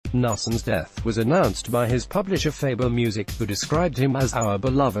Knussen's death was announced by his publisher Faber Music, who described him as our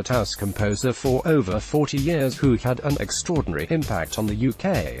beloved house composer for over 40 years who had an extraordinary impact on the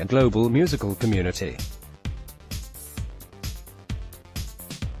UK and global musical community.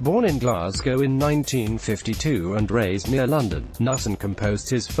 Born in Glasgow in 1952 and raised near London, Knussen composed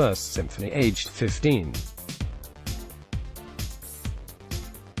his first symphony aged 15.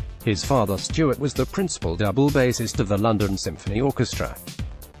 His father Stuart was the principal double bassist of the London Symphony Orchestra.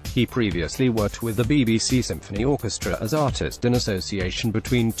 He previously worked with the BBC Symphony Orchestra as artist in association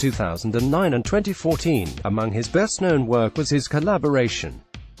between 2009 and 2014. Among his best-known work was his collaboration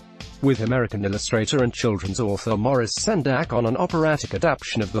with American illustrator and children's author Maurice Sendak on an operatic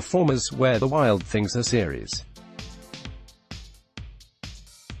adaptation of the former's Where the Wild Things Are series.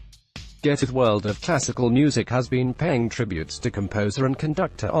 The world of classical music has been paying tributes to composer and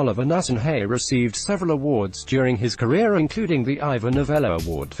conductor Oliver Knussen. He received several awards during his career, including the Ivor Novello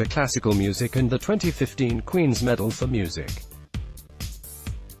Award for Classical Music and the 2015 Queen's Medal for Music.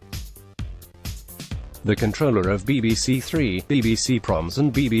 The controller of BBC Three, BBC Proms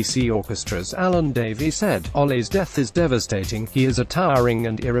and BBC Orchestras, Alan Davey, said, "Ollie's death is devastating. He is a towering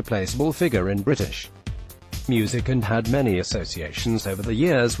and irreplaceable figure in British music and had many associations over the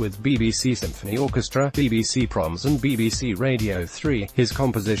years with BBC Symphony Orchestra, BBC Proms and BBC Radio 3. His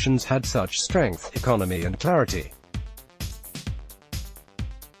compositions had such strength, economy and clarity.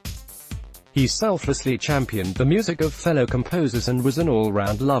 He selflessly championed the music of fellow composers and was an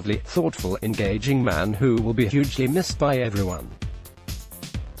all-round lovely, thoughtful, engaging man who will be hugely missed by everyone.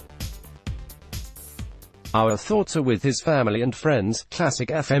 Our thoughts are with his family and friends." Classic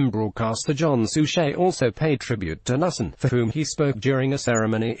FM broadcaster John Suchet also paid tribute to Knussen, for whom he spoke during a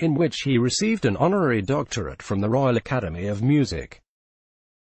ceremony in which he received an honorary doctorate from the Royal Academy of Music.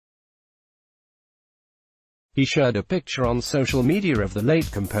 He shared a picture on social media of the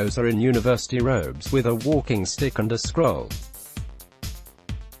late composer in university robes with a walking stick and a scroll.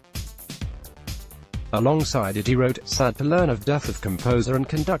 Alongside it he wrote, "Sad to learn of death of composer and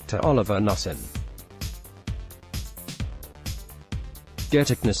conductor Oliver Knussen."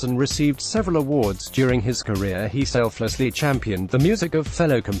 Knussen received several awards during his career. He selflessly championed the music of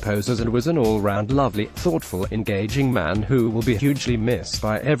fellow composers and was an all-round lovely, thoughtful, engaging man who will be hugely missed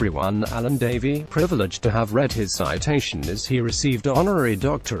by everyone. Alan Davey, privileged to have read his citation as he received an honorary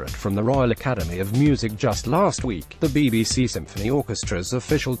doctorate from the Royal Academy of Music just last week. The BBC Symphony Orchestra's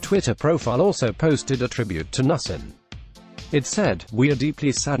official Twitter profile also posted a tribute to Knussen. It said, "We are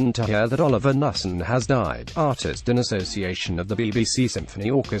deeply saddened to hear that Oliver Knussen has died. Artist in association of the BBC Symphony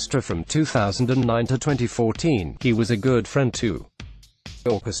Orchestra from 2009 to 2014. He was a good friend to the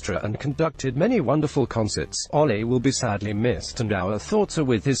orchestra and conducted many wonderful concerts. Ollie will be sadly missed and our thoughts are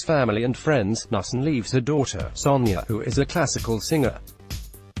with his family and friends." Knussen leaves a daughter, Sonia, who is a classical singer.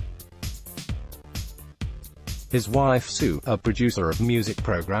 His wife Sue, a producer of music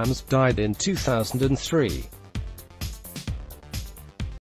programs, died in 2003.